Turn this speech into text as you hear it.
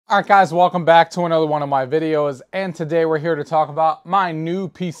Alright guys, welcome back to another one of my videos, and today we're here to talk about my new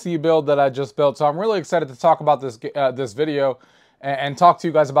PC build that I just built. So I'm really excited to talk about this video and talk to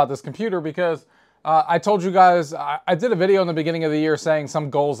you guys about this computer because I told you guys, I did a video in the beginning of the year saying some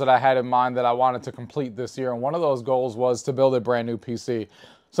goals that I had in mind that I wanted to complete this year, and one of those goals was to build a brand new PC.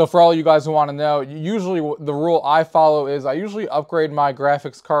 So for all you guys who want to know, usually the rule I follow is I usually upgrade my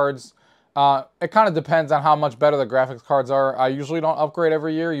graphics cards. It kind of depends on how much better the graphics cards are. I usually don't upgrade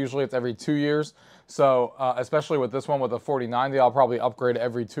every year. Usually it's every 2 years. So especially with this one with the 4090, I'll probably upgrade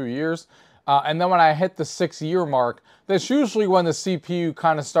every 2 years. And then when I hit the 6-year mark, that's usually when the CPU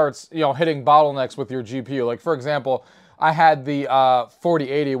kind of starts, hitting bottlenecks with your GPU. Like for example, I had the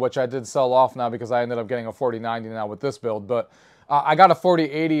 4080, which I did sell off now because I ended up getting a 4090 now with this build. But I got a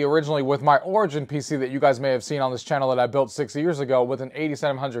 4080 originally with my Origin PC that you guys may have seen on this channel that I built 6 years ago with an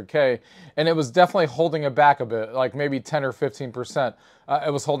 8700K, and it was definitely holding it back a bit, like maybe 10 or 15%.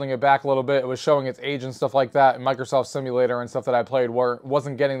 It was holding it back a little bit. It was showing its age and stuff like that, and Microsoft Simulator and stuff that I played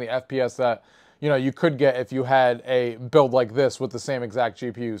wasn't getting the FPS that you could get if you had a build like this with the same exact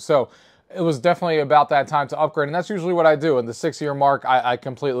GPU. So it was definitely about that time to upgrade, and that's usually what I do. In the 6-year mark, I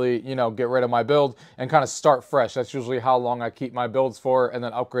completely, get rid of my build and kind of start fresh. That's usually how long I keep my builds for, and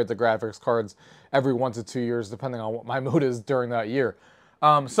then upgrade the graphics cards every 1 to 2 years, depending on what my mood is during that year.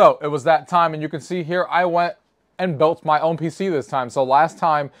 So it was that time, and you can see here, I went and built my own PC this time. So last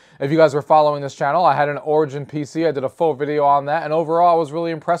time, if you guys were following this channel, I had an Origin PC. I did a full video on that, and overall, I was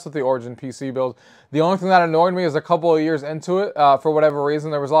really impressed with the Origin PC build. The only thing that annoyed me is a couple of years into it, for whatever reason,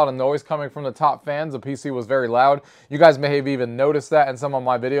 there was a lot of noise coming from the top fans. The PC was very loud. You guys may have even noticed that in some of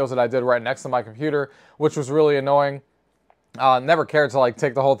my videos that I did right next to my computer, which was really annoying. Never cared to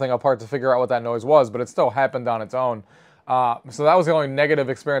take the whole thing apart to figure out what that noise was, but it still happened on its own. So that was the only negative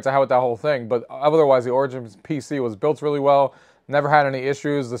experience I had with that whole thing. But otherwise, the Origin PC was built really well. Never had any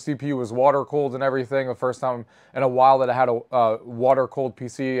issues. The CPU was water-cooled and everything. The first time in a while that I had a water-cooled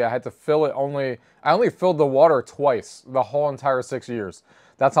PC, I had to fill it I only filled the water twice the whole entire 6 years.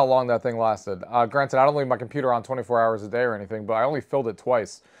 That's how long that thing lasted. Granted, I don't leave my computer on 24 hours a day or anything, but I only filled it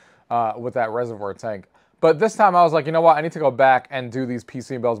twice with that reservoir tank. But this time I was like, you know what, I need to go back and do these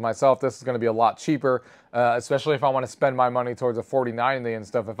PC builds myself. This is going to be a lot cheaper, especially if I want to spend my money towards a 4090 and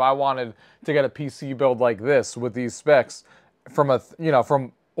stuff. If I wanted to get a PC build like this with these specs from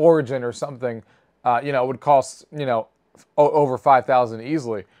from Origin or something, it would cost, over $5,000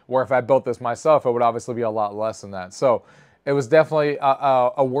 easily. Where if I built this myself, it would obviously be a lot less than that. So it was definitely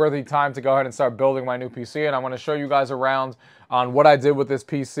a worthy time to go ahead and start building my new PC. And I want to show you guys around on what I did with this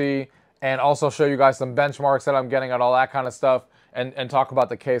PC, and also show you guys some benchmarks that I'm getting at, all that kind of stuff, and talk about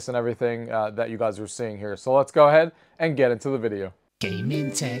the case and everything that you guys are seeing here. So let's go ahead and get into the video.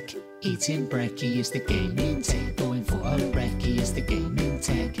 Gaming tech, eating brekkie is the gaming tech, going for a brekkie is the gaming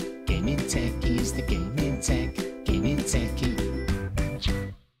tech, gaming techie is the gaming tech, gaming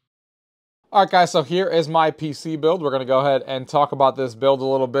techie. Alright guys, so here is my PC build. We're going to go ahead and talk about this build a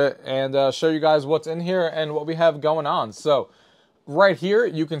little bit and show you guys what's in here and what we have going on. So right here,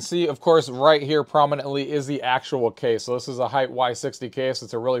 you can see, of course, right here prominently is the actual case. So this is a Hyte Y60 case.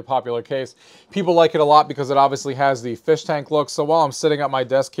 It's a really popular case. People like it a lot because it obviously has the fish tank look. So while I'm sitting at my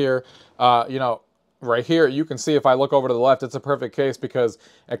desk here, right here, you can see if I look over to the left, it's a perfect case because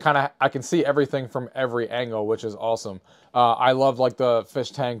I can see everything from every angle, which is awesome. I love the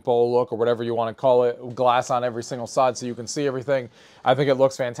fish tank bowl look, or whatever you want to call it, glass on every single side so you can see everything. I think it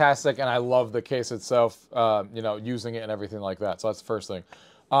looks fantastic, and I love the case itself, using it and everything like that. So that's the first thing.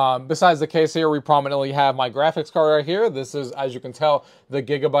 Besides the case here, we prominently have my graphics card right here. This is, as you can tell, the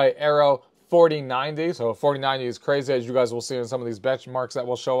Gigabyte Aero 4090. So 4090 is crazy, as you guys will see in some of these benchmarks that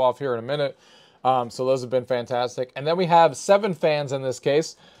we'll show off here in a minute. So those have been fantastic. And then we have 7 fans in this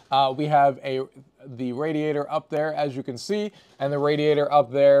case. We have the radiator up there, as you can see, and the radiator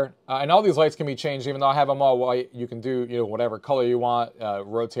up there. And all these lights can be changed, even though I have them all white. You can do whatever color you want,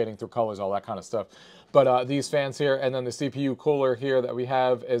 rotating through colors, all that kind of stuff. But these fans here, and then the CPU cooler here that we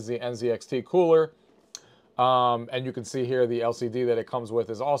have is the NZXT cooler. And you can see here the LCD that it comes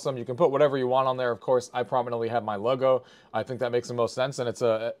with is awesome. You can put whatever you want on there. Of course, I prominently have my logo. I think that makes the most sense,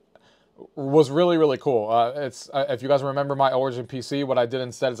 and was really, really cool. If you guys remember my Origin PC, what I did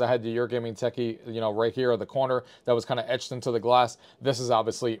instead is I had the UrGamingTechie, right here at the corner that was kind of etched into the glass. This is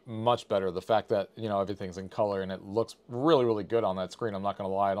obviously much better. The fact that, everything's in color and it looks really, really good on that screen. I'm not going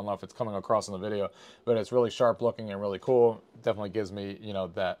to lie. I don't know if it's coming across in the video, but it's really sharp looking and really cool. Definitely gives me,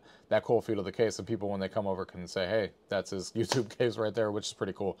 that cool feel of the case, and people when they come over can say, hey, that's his YouTube case right there, which is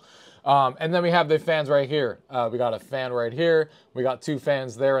pretty cool. And then we have the fans right here. We got a fan right here. We got 2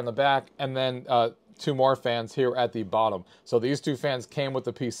 fans there in the back, and then two more fans here at the bottom. So these two fans came with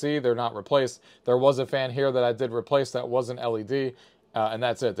the PC. They're not replaced. There was a fan here that I did replace that was an LED, and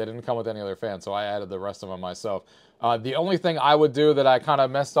that's it. They didn't come with any other fans, so I added the rest of them myself. The only thing I would do that I kind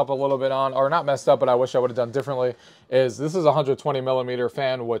of messed up a little bit on, or not messed up, but I wish I would have done differently, is this is a 120 millimeter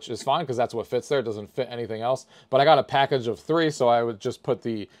fan, which is fine because that's what fits there. It doesn't fit anything else. But I got a package of 3, so I would just put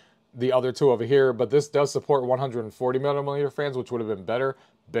the other 2 over here. But this does support 140 millimeter fans, which would have been better.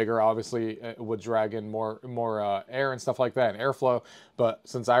 Bigger, obviously, it would drag in more air and stuff like that, and airflow. But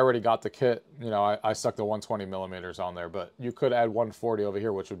since I already got the kit, you know, I stuck the 120 millimeters on there. But you could add 140 over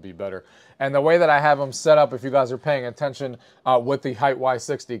here, which would be better. And the way that I have them set up, if you guys are paying attention with the Hyte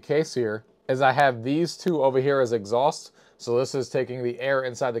Y60 case here, is I have these 2 over here as exhaust. So this is taking the air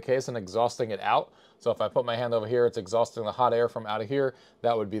inside the case and exhausting it out. So if I put my hand over here, it's exhausting the hot air from out of here.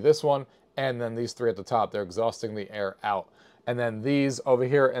 That would be this one. And then these 3 at the top, they're exhausting the air out. And then these over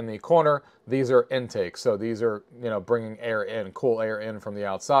here in the corner, these are intakes. So these are, you know, bringing air in, cool air in from the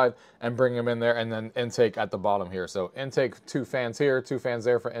outside and bringing them in there, and then intake at the bottom here. So intake, 2 fans here, 2 fans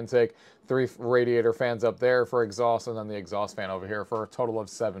there for intake, 3 radiator fans up there for exhaust, and then the exhaust fan over here for a total of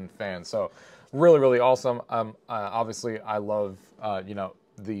 7 fans. So really, really awesome. Obviously, I love, you know,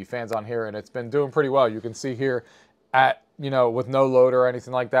 the fans on here, and it's been doing pretty well. You can see here at, you know, with no load or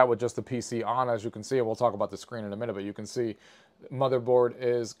anything like that, with just the PC on, as you can see, and we'll talk about the screen in a minute, but you can see motherboard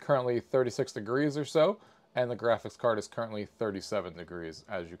is currently 36 degrees or so, and the graphics card is currently 37 degrees,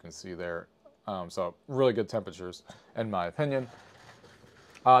 as you can see there. So really good temperatures, in my opinion.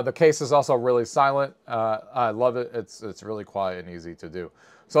 The case is also really silent. I love it. It's really quiet and easy to do.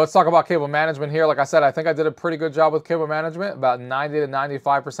 So let's talk about cable management here. Like I said, I think I did a pretty good job with cable management, about 90 to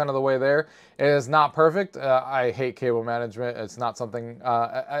 95% of the way there. It is not perfect. I hate cable management. It's not something,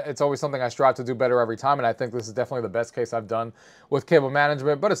 it's always something I strive to do better every time, and I think this is definitely the best case I've done with cable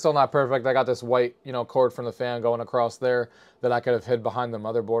management, but it's still not perfect. I got this white, you know, cord from the fan going across there that I could have hid behind the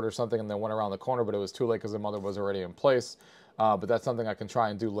motherboard or something and then went around the corner, but it was too late because the mother was already in place. But that's something I can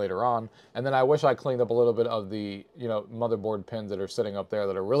try and do later on. And then I wish I cleaned up a little bit of the, you know, motherboard pins that are sitting up there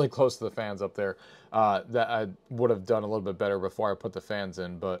that are really close to the fans up there, that I would have done a little bit better before I put the fans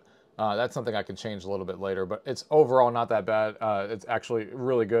in. But that's something I can change a little bit later. But it's overall not that bad. It's actually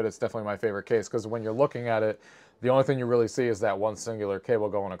really good. It's definitely my favorite case because when you're looking at it, the only thing you really see is that one singular cable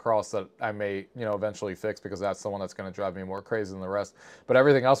going across that I may, you know, eventually fix because that's the one that's going to drive me more crazy than the rest. But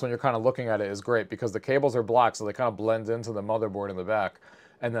everything else, when you're kind of looking at it, is great because the cables are black, so they kind of blend into the motherboard in the back.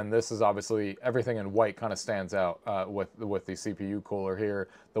 And then this is obviously everything in white kind of stands out with the CPU cooler here,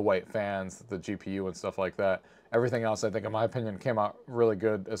 the white fans, the GPU and stuff like that. Everything else, I think, in my opinion, came out really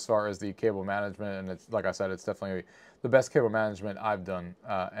good as far as the cable management. And it's, like I said, it's definitely the best cable management I've done.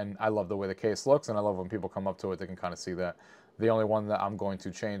 And I love the way the case looks, and I love when people come up to it, they can kind of see that. The only one that I'm going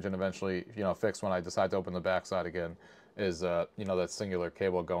to change and eventually, you know, fix when I decide to open the backside again is, you know, that singular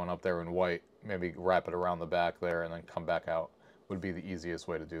cable going up there in white. Maybe wrap it around the back there and then come back out would be the easiest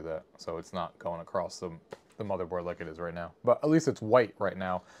way to do that. So it's not going across the motherboard like it is right now. But at least it's white right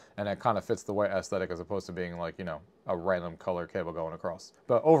now, and it kind of fits the white aesthetic as opposed to being like, you know, a random color cable going across.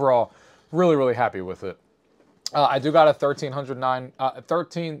 But overall, really, really happy with it. I do got a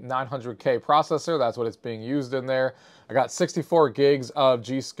 13900K processor. That's what it's being used in there. I got 64 gigs of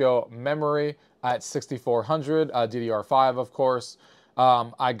G-Skill memory at 6400, DDR5, of course.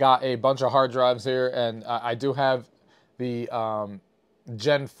 I got a bunch of hard drives here, and I do have the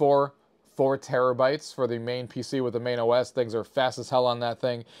Gen 4 4 terabytes for the main PC with the main OS. Things are fast as hell on that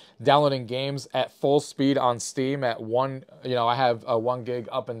thing. Downloading games at full speed on Steam at I have a 1 gig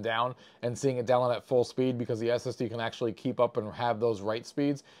up and down, and seeing it download at full speed because the SSD can actually keep up and have those write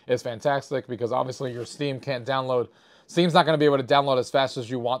speeds is fantastic, because obviously your Steam can't download. Steam's not going to be able to download as fast as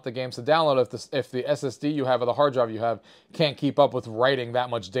you want the games to download if the SSD you have or the hard drive you have can't keep up with writing that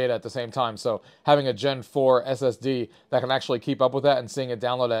much data at the same time. So having a Gen 4 SSD that can actually keep up with that and seeing it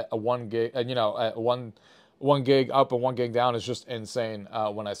download at a 1 gig, at 1 gig up and 1 gig down is just insane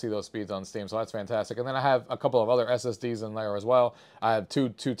when I see those speeds on Steam. So that's fantastic. And then I have a couple of other SSDs in there as well. I have two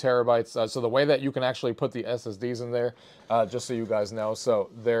terabytes. So the way that you can actually put the SSDs in there, just so you guys know, so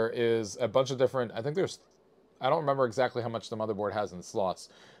there is a bunch of different, I don't remember exactly how much the motherboard has in slots,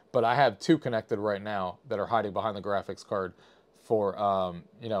 but I have 2 connected right now that are hiding behind the graphics card for,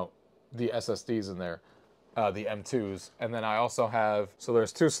 the SSDs in there, the M2s. And then I also have, so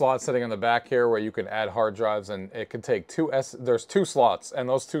there's 2 slots sitting in the back here where you can add hard drives, and it can take there's 2 slots, and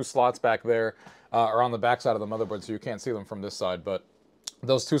those 2 slots back there are on the back side of the motherboard, so you can't see them from this side, but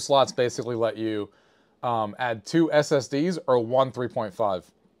those 2 slots basically let you add 2 SSDs or 1 3.5.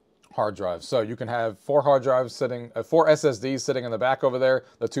 hard drives. So you can have 4 hard drives sitting, 4 SSDs sitting in the back over there,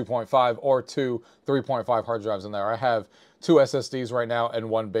 the 2.5, or 2 3.5 hard drives in there. I have 2 SSDs right now and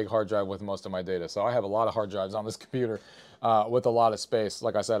 1 big hard drive with most of my data. So I have a lot of hard drives on this computer with a lot of space.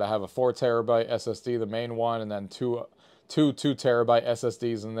 Like I said, I have a 4 terabyte SSD, the main one, and then two 2 terabyte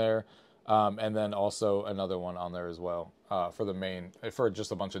SSDs in there, and then also another one on there as well for the main, for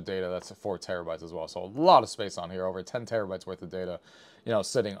just a bunch of data. That's 4 terabytes as well. So a lot of space on here, over 10 terabytes worth of data, you know,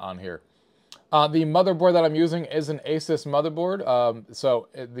 sitting on here. The motherboard that I'm using is an Asus motherboard.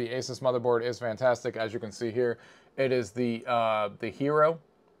 The Asus motherboard is fantastic. As you can see here, it is the Hero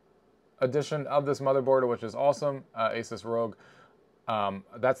edition of this motherboard, which is awesome. Asus ROG.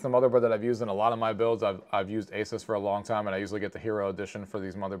 That's the motherboard that I've used in a lot of my builds. I've used Asus for a long time, and I usually get the Hero edition for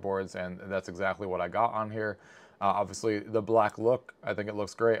these motherboards, and that's exactly what I got on here. Obviously, the black look, I think it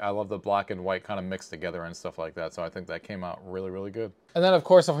looks great. I love the black and white kind of mixed together and stuff like that, so I think that came out really, really good. And then, of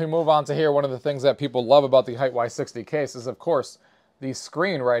course, if we move on to here, one of the things that people love about the Hyte Y60 case is, of course, the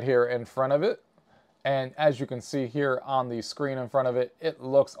screen right here in front of it. And as you can see here on the screen in front of it, it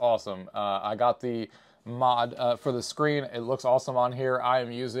looks awesome. I got the mod for the screen. It looks awesome on here. I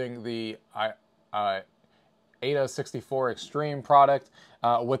am using the Hyte 64 Extreme product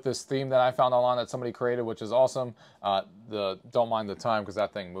with this theme that I found online that somebody created, which is awesome. Don't mind the time because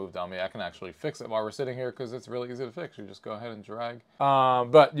that thing moved on me. I can actually fix it while we're sitting here because it's really easy to fix. You just go ahead and drag.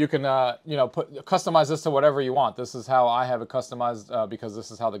 But you can you know, customize this to whatever you want. This is how I have it customized because this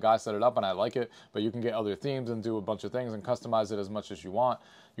is how the guy set it up and I like it. But you can get other themes and do a bunch of things and customize it as much as you want.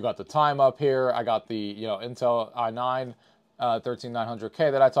 You got the time up here. I got the, you know, Intel i9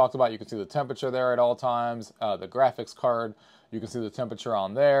 13900K that I talked about. You can see the temperature there at all times. The graphics card, you can see the temperature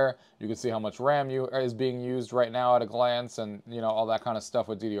on there. You can see how much RAM is being used right now at a glance, and you know, all that kind of stuff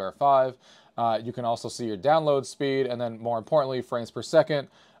with DDR5. You can also see your download speed, and then more importantly, frames per second.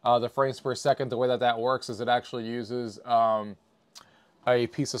 The frames per second, the way that works is it actually uses a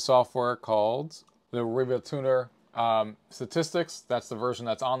piece of software called the RivaTuner Statistics. That's the version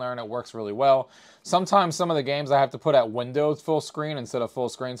that's on there, and it works really well. Sometimes some of the games I have to put at Windows full screen instead of full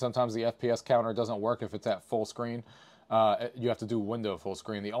screen. Sometimes the FPS counter doesn't work if it's at full screen. You have to do window full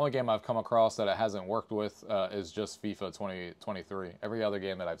screen. The only game I've come across that it hasn't worked with is just FIFA 2023. Every other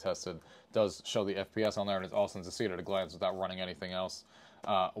game that I've tested does show the FPS on there, and it's awesome to see it at a glance without running anything else,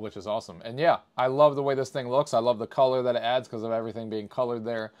 which is awesome. And yeah, I love the way this thing looks. I love the color that it adds because of everything being colored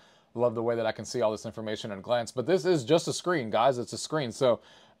there. Love the way that I can see all this information at a glance. But this is just a screen, guys. It's a screen. So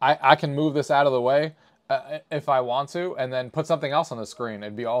I can move this out of the way if I want to, and then put something else on the screen.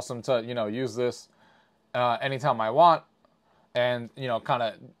 It'd be awesome to, you know, use this anytime I want, and, you know, kind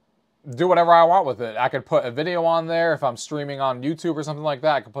of do whatever I want with it. I could put a video on there if I'm streaming on YouTube or something like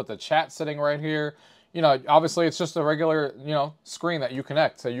that. I could put the chat sitting right here. You know, obviously it's just a regular, you know, screen that you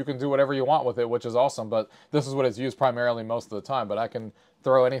connect, so you can do whatever you want with it, which is awesome. But this is what it's used primarily most of the time. But I can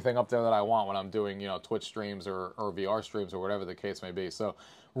throw anything up there that I want when I'm doing, you know, Twitch streams or VR streams or whatever the case may be. So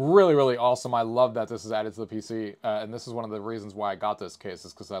really, really awesome. I love that this is added to the PC, and this is one of the reasons why I got this case,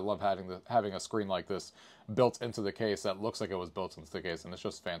 is because I love having a screen like this built into the case that looks like it was built into the case, and it's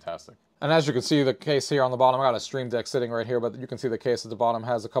just fantastic. And as you can see, the case here on the bottom, I got a Stream Deck sitting right here, but you can see the case at the bottom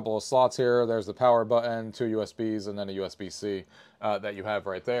has a couple of slots here. There's the power button, 2 USBs, and then a USB-C that you have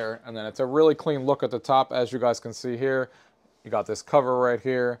right there. And then it's a really clean look at the top, as you guys can see here. You got this cover right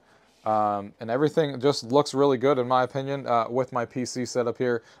here, and everything just looks really good in my opinion with my PC setup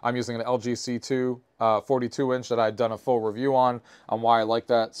here. I'm using an LG C2 42-inch that I've done a full review on why I like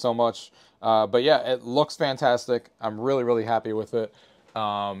that so much. But yeah, it looks fantastic. I'm really, really happy with it.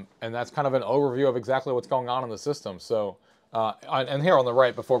 And that's kind of an overview of exactly what's going on in the system. So, and here on the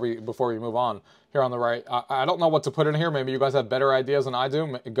right, before we move on, here on the right, I don't know what to put in here. Maybe you guys have better ideas than I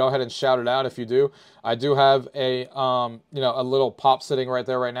do. Go ahead and shout it out if you do. I do have a, you know, a little pop sitting right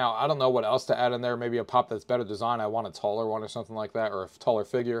there right now. I don't know what else to add in there. Maybe a pop that's better designed. I want a taller one or something like that, or a taller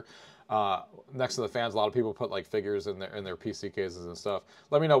figure. Next to the fans, a lot of people put like figures in their PC cases and stuff.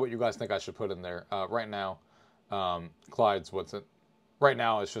 Let me know what you guys think I should put in there. Right now, Clyde's what's it? Right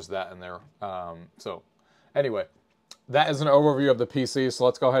now, it's just that in there. So, anyway, that is an overview of the PC. So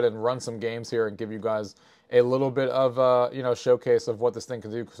let's go ahead and run some games here and give you guys a little bit of you know, showcase of what this thing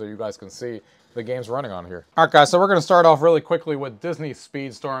can do, so you guys can see the games running on here. All right, guys. So we're gonna start off really quickly with Disney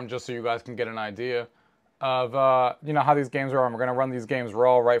Speedstorm, just so you guys can get an idea of, you know, how these games are. We're going to run these games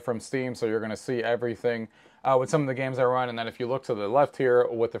raw right from Steam, so you're going to see everything with some of the games I run. And then if you look to the left here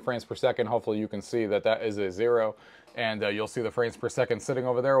with the frames per second, hopefully you can see that that is a 0. And you'll see the frames per second sitting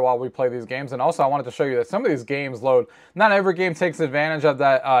over there while we play these games. And also I wanted to show you that some of these games load, not every game takes advantage of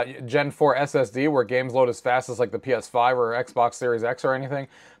that Gen 4 SSD where games load as fast as like the PS5 or Xbox Series X or anything.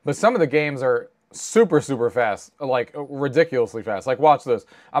 But some of the games are super, super fast, like ridiculously fast. Like watch this.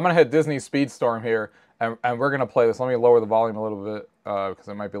 I'm going to hit Disney Speedstorm here and we're going to play this. Let me lower the volume a little bit because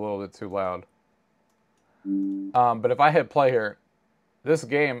it might be a little bit too loud. But if I hit play here, this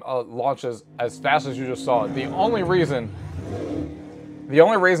game launches as fast as you just saw it. The only reason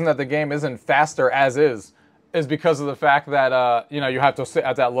that the game isn't faster as is because of the fact that you know, you have to sit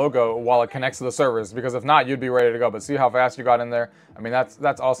at that logo while it connects to the servers. Because if not, you'd be ready to go. But see how fast you got in there? I mean,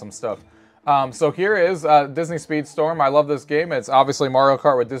 that's awesome stuff. So here is Disney Speedstorm. I love this game. It's obviously Mario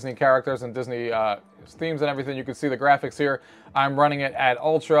Kart with Disney characters and Disney themes and everything. You can see the graphics here. I'm running it at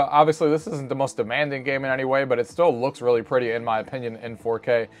Ultra. Obviously, this isn't the most demanding game in any way, but it still looks really pretty, in my opinion, in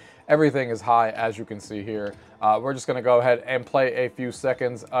 4K. Everything is high, as you can see here. We're just going to go ahead and play a few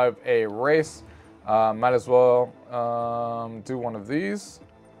seconds of a race. Might as well do one of these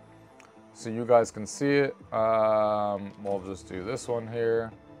so you guys can see it. We'll just do this one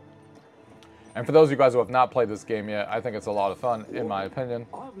here. And for those of you guys who have not played this game yet, I think it's a lot of fun, in my opinion.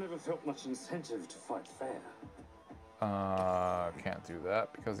 I've never felt much incentive to fight fair. Can't do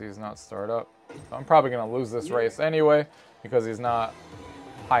that because he's not startup. So I'm probably going to lose this race anyway because he's not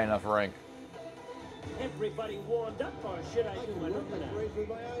high enough rank. Everybody warmed up, or should I do another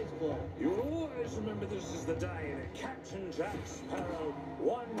now? You'll always remember this is the day that Captain Jack Sparrow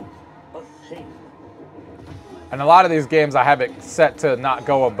won a thing. And a lot of these games I have it set to not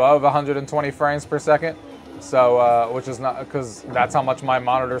go above 120 frames per second. So, which is not, because that's how much my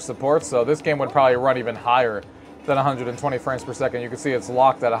monitor supports. So this game would probably run even higher than 120 frames per second. You can see it's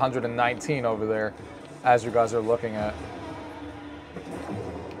locked at 119 over there, as you guys are looking at.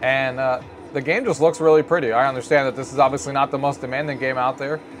 And the game just looks really pretty. I understand that this is obviously not the most demanding game out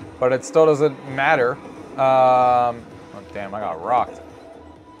there, but it still doesn't matter. Oh, damn, I got rocked.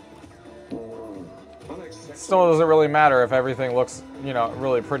 Still doesn't really matter if everything looks, you know,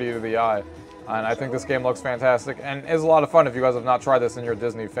 really pretty to the eye. And I think this game looks fantastic and is a lot of fun if you guys have not tried this and you're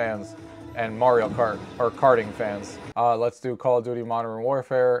Disney fans and Mario Kart or karting fans. Let's do Call of Duty Modern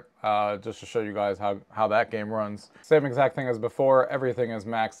Warfare just to show you guys how that game runs. Same exact thing as before. Everything is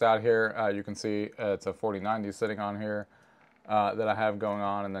maxed out here. You can see it's a 4090 sitting on here that I have going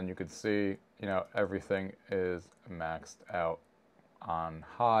on, and then you can see, you know, everything is maxed out on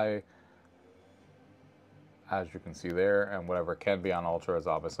high, as you can see there, and whatever can be on Ultra is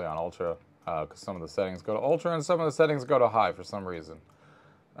obviously on Ultra, because some of the settings go to Ultra and some of the settings go to high for some reason.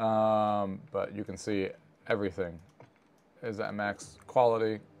 But you can see everything is at max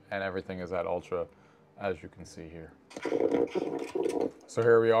quality and everything is at Ultra, as you can see here. So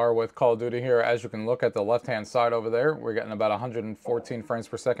here we are with Call of Duty here. As you can look at the left-hand side over there, we're getting about 114 frames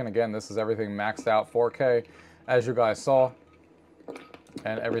per second. Again, this is everything maxed out 4K, as you guys saw.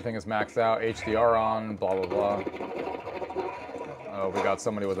 And everything is maxed out, HDR on, blah, blah, blah. Oh, we got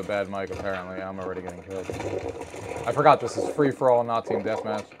somebody with a bad mic, apparently. I'm already getting killed. I forgot this is free-for-all, not team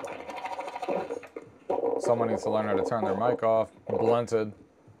deathmatch. Someone needs to learn how to turn their mic off. Blunted.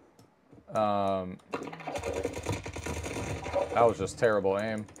 That was just terrible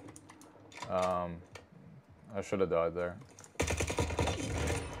aim. I should have died there.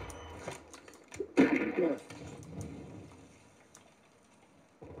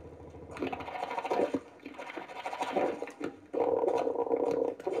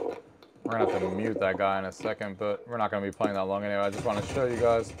 We're going to have to mute that guy in a second, but we're not going to be playing that long anyway. I just want to show you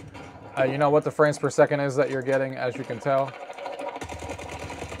guys. You know what the frames per second is that you're getting, as you can tell.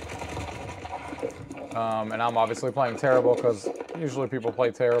 And I'm obviously playing terrible because usually people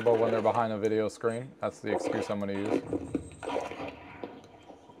play terrible when they're behind a video screen. That's the excuse I'm going to use.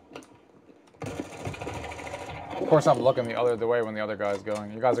 Of course, I'm looking the other way when the other guy's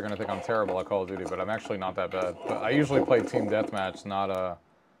going. You guys are going to think I'm terrible at Call of Duty, but I'm actually not that bad. But I usually play team deathmatch,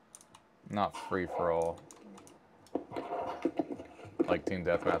 not free for all. Like team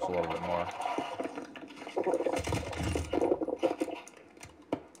deathmatch a little bit more.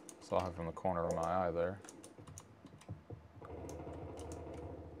 Saw him from the corner of my eye there.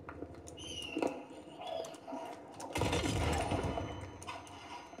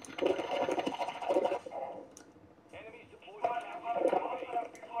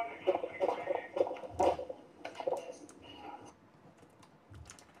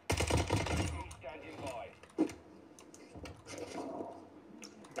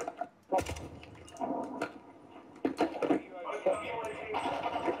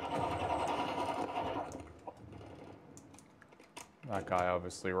 That guy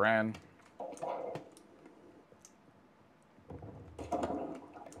obviously ran.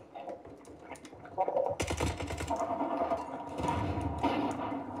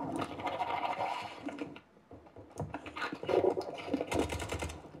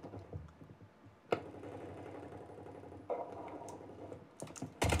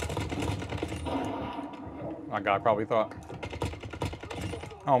 My guy probably thought,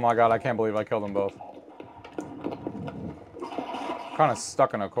 oh my god, I can't believe I killed them both. Kind of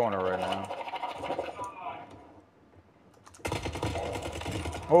stuck in a corner right now.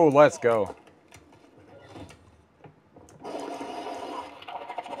 Oh, let's go.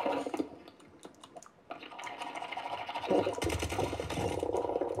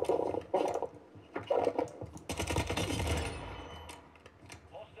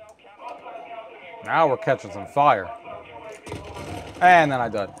 Now we're catching some fire. And then I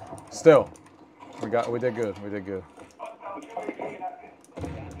died. Still, we did good. We did good.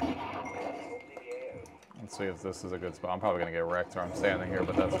 Let's see if this is a good spot. I'm probably gonna get wrecked or I'm standing here,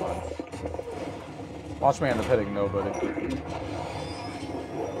 but that's fine. Watch me end up hitting nobody.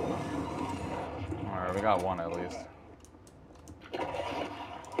 Alright, we got one at least.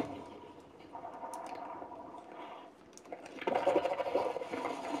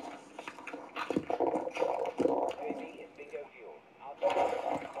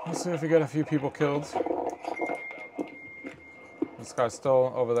 Let's see if we get a few people killed. This guy's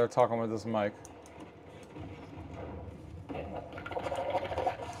still over there talking with this mic.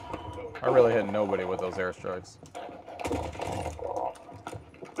 I really hit nobody with those airstrikes.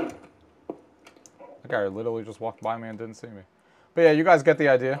 That guy literally just walked by me and didn't see me. But yeah, you guys get the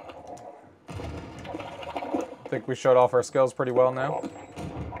idea. I think we showed off our skills pretty well now.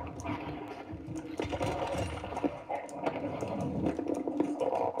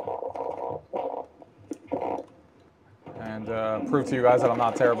 And prove to you guys that I'm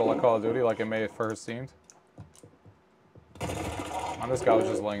not terrible at Call of Duty like it may at first seemed. Oh, this guy was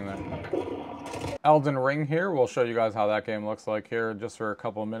just laying there. Elden Ring here. We'll show you guys how that game looks like here just for a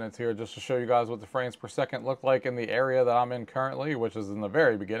couple of minutes here, just to show you guys what the frames per second look like in the area that I'm in currently, which is in the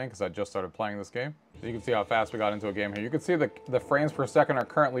very beginning because I just started playing this game. So you can see how fast we got into a game here. You can see the frames per second are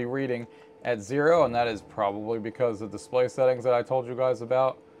currently reading at 0, and that is probably because of the display settings that I told you guys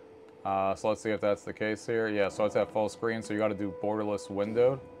about. So let's see if that's the case here. Yeah, so it's at full screen, so you got to do borderless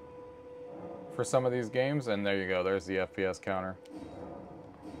windowed for some of these games, and there you go. There's the FPS counter.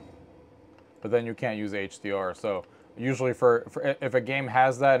 But then you can't use HDR. So usually for if a game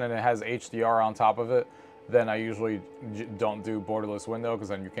has that and it has HDR on top of it, then I usually don't do borderless window because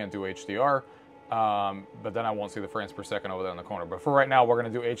then you can't do HDR. But then I won't see the frames per second over there in the corner. But for right now, we're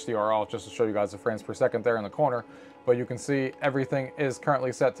going to do HDR off just to show you guys the frames per second there in the corner. But you can see everything is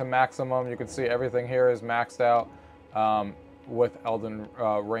currently set to maximum. You can see everything here is maxed out with Elden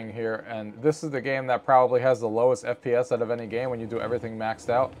Ring here. And this is the game that probably has the lowest FPS out of any game when you do everything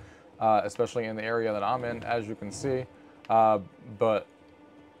maxed out. Especially in the area that I'm in, as you can see. But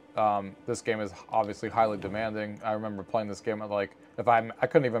this game is obviously highly demanding. I remember playing this game at like, I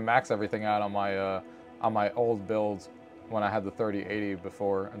couldn't even max everything out on my old build when I had the 3080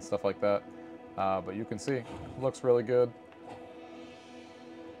 before and stuff like that. But you can see, it looks really good.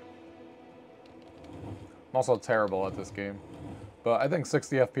 I'm also terrible at this game. But I think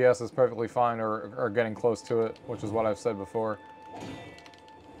 60 FPS is perfectly fine or getting close to it, which is what I've said before.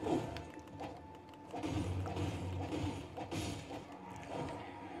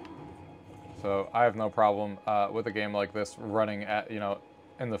 So I have no problem with a game like this running at,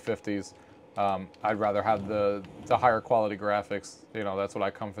 in the 50s. I'd rather have the higher quality graphics. That's what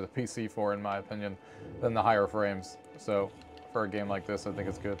I come for the PC for, in my opinion, than the higher frames. So for a game like this, I think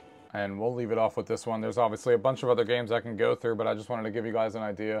it's good. And we'll leave it off with this one. There's obviously a bunch of other games I can go through, but I just wanted to give you guys an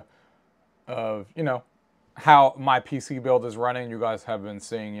idea of, how my PC build is running. You guys have been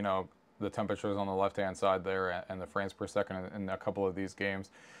seeing, the temperatures on the left-hand side there and the frames per second in a couple of these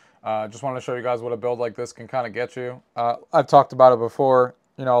games. Just wanted to show you guys what a build like this can kind of get you. I've talked about it before.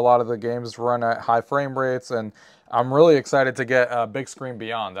 A lot of the games run at high frame rates, and I'm really excited to get Big Screen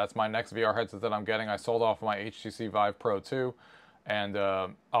Beyond. That's my next VR headset that I'm getting. I sold off my HTC Vive Pro 2, and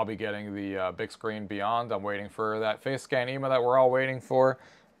I'll be getting the Big Screen Beyond. I'm waiting for that face scan EMA that we're all waiting for.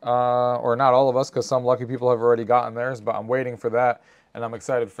 Or not all of us, because some lucky people have already gotten theirs, but I'm waiting for that, and I'm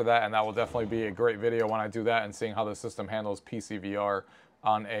excited for that, and that will definitely be a great video when I do that and seeing how the system handles PC VR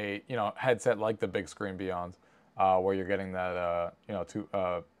on a headset like the Big Screen Beyond, where you're getting that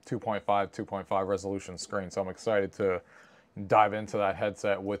 2.5 resolution screen. So I'm excited to dive into that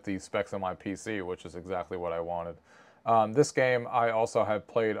headset with the specs of my PC, which is exactly what I wanted. This game I also have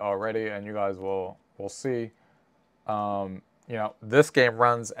played already, and you guys will see. you know, this game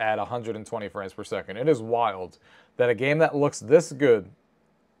runs at 120 frames per second. It is wild that a game that looks this good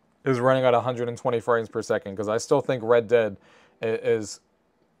is running at 120 frames per second, because I still think Red Dead is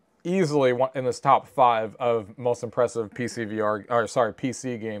easily in this top 5 of most impressive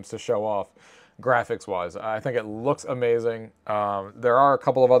PC games to show off graphics wise. I think it looks amazing. There are a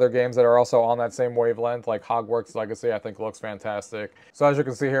couple of other games that are also on that same wavelength, like Hogwarts Legacy. I think looks fantastic. So as you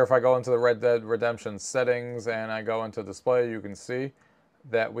can see here, if I go into the Red Dead Redemption settings and I go into display, you can see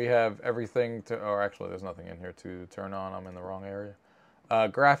that we have everything to, or actually there's nothing in here to turn on. I'm in the wrong area.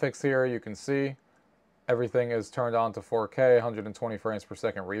 Graphics here, you can see everything is turned on to 4K, 120 frames per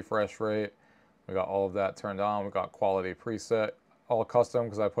second refresh rate. We got all of that turned on. We got quality preset, all custom,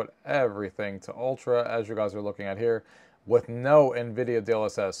 because I put everything to ultra, as you guys are looking at here, with no NVIDIA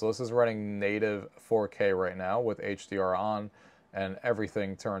DLSS. So this is running native 4K right now with HDR on and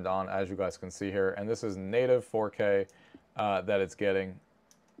everything turned on, as you guys can see here. And this is native 4K that it's getting,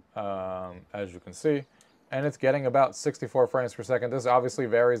 as you can see. And it's getting about 64 frames per second. This obviously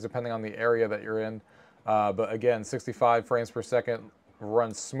varies depending on the area that you're in. But again, 65 frames per second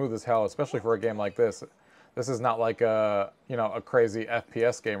runs smooth as hell, especially for a game like this. This is not like a, you know, a crazy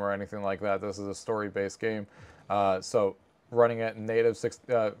FPS game or anything like that. This is a story-based game. So running at native 6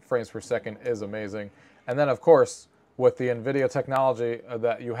 frames per second is amazing. And then, of course, with the NVIDIA technology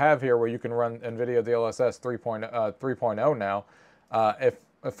that you have here, where you can run NVIDIA DLSS 3.0 now, if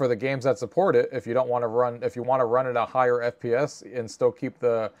for the games that support it, if you don't want to run, if you want to run at a higher FPS and still keep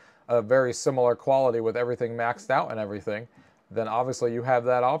the very similar quality with everything maxed out and everything, then obviously you have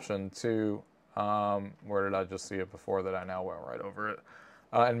that option to, where did I just see it before that I now went right over it?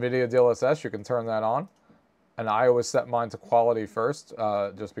 NVIDIA DLSS, you can turn that on. And I always set mine to quality first,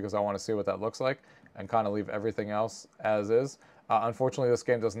 just because I want to see what that looks like, and kind of leave everything else as is. Unfortunately, this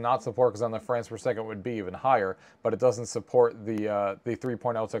game does not support, because then the frames per second would be even higher, but it doesn't support the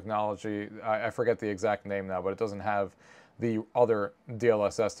 3.0 technology. I forget the exact name now, but it doesn't have the other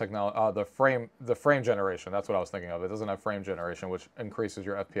DLSS technology, the frame generation. That's what I was thinking of. It doesn't have frame generation, which increases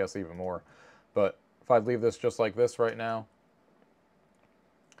your FPS even more. But if I leave this just like this right now,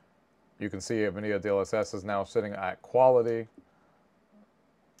 you can see NVIDIA DLSS is now sitting at quality.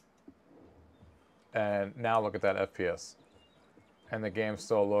 And now look at that FPS. And the game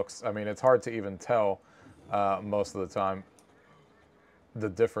still looks, I mean, it's hard to even tell most of the time the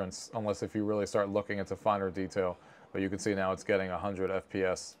difference, unless if you really start looking into finer detail. But you can see now it's getting 100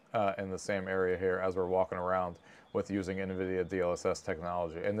 FPS in the same area here as we're walking around with using NVIDIA DLSS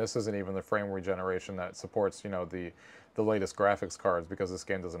technology. And this isn't even the frame regeneration that supports, you know, the latest graphics cards, because this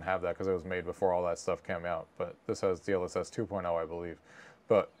game doesn't have that, because it was made before all that stuff came out. But this has DLSS 2.0, I believe.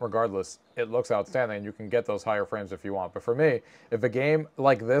 But regardless, it looks outstanding, and you can get those higher frames if you want. But for me, if a game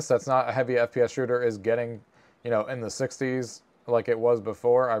like this, that's not a heavy FPS shooter, is getting, you know, in the 60s like it was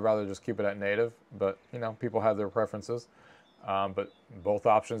before, I'd rather just keep it at native. But, you know, people have their preferences. But both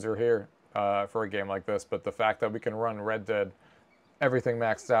options are here for a game like this. But the fact that we can run Red Dead, everything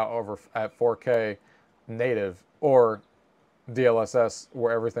maxed out over at 4K native, or DLSS,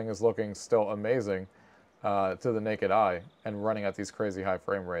 where everything is looking still amazing, to the naked eye, and running at these crazy high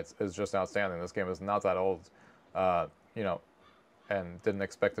frame rates, is just outstanding. This game is not that old, you know, and didn't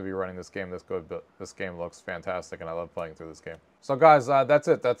expect to be running this game this good, but this game looks fantastic, and I love playing through this game. So guys, that's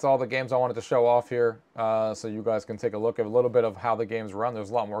it. That's all the games I wanted to show off here, so you guys can take a look at a little bit of how the games run. There's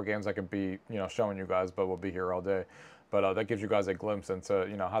a lot more games I could be, you know, showing you guys, but we'll be here all day. But that gives you guys a glimpse into,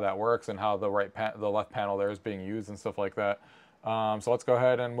 you know, how that works, and how the left panel there is being used and stuff like that. So let's go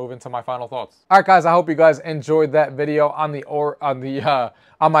ahead and move into my final thoughts. All right, guys, I hope you guys enjoyed that video on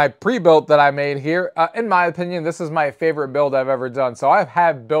my pre-built that I made here. In my opinion, this is my favorite build I've ever done. So I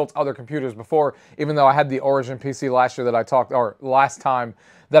have built other computers before, even though I had the Origin PC last time that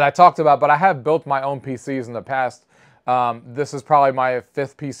I talked about. But I have built my own PCs in the past. This is probably my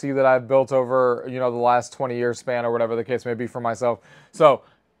 5th PC that I've built over, you know, the last 20-year span, or whatever the case may be for myself. So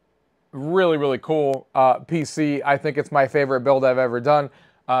really, really cool PC. I think it's my favorite build I've ever done.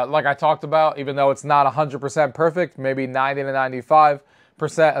 Like I talked about, even though it's not 100% perfect, maybe 90 to 95%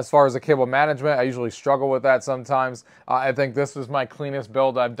 as far as the cable management. I usually struggle with that sometimes. I think this is my cleanest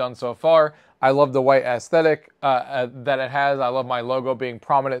build I've done so far. I love the white aesthetic that it has. I love my logo being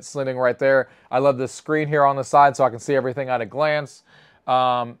prominent, sitting right there. I love this screen here on the side so I can see everything at a glance.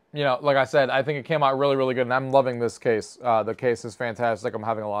 You know, like I said, I think it came out really, really good, and I'm loving this case. The case is fantastic. I'm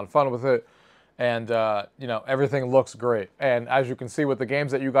having a lot of fun with it, and you know, everything looks great. And as you can see with the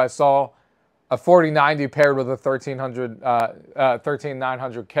games that you guys saw, a 4090 paired with a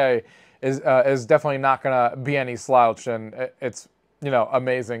 13900K is definitely not going to be any slouch, and it's you know,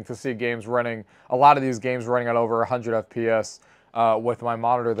 amazing to see games running, a lot of these games running at over 100 FPS with my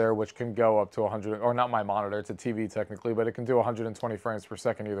monitor there, which can go up to 100, or not my monitor, it's a TV technically, but it can do 120 frames per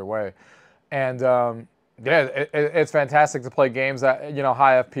second either way. And yeah, it's fantastic to play games at, you know,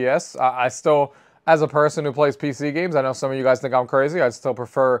 high FPS. I still, as a person who plays PC games, I know some of you guys think I'm crazy. I still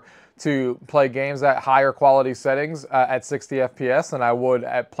prefer to play games at higher quality settings at 60 FPS than I would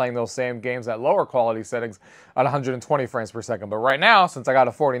at playing those same games at lower quality settings at 120 frames per second. But right now, since I got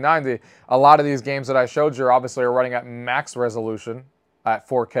a 4090, a lot of these games that I showed you obviously are running at max resolution at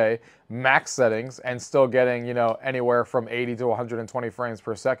 4K, max settings, and still getting, you know, anywhere from 80 to 120 frames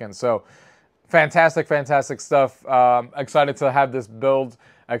per second. So fantastic, fantastic stuff. Excited to have this build.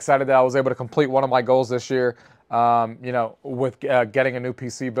 Excited that I was able to complete one of my goals this year, you know, with getting a new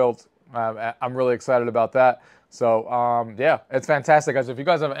PC built. I'm really excited about that. So, yeah, it's fantastic, guys. If you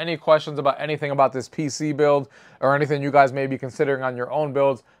guys have any questions about anything about this PC build or anything you guys may be considering on your own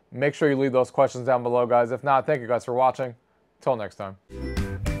builds, make sure you leave those questions down below, guys. If not, thank you guys for watching. Till next time.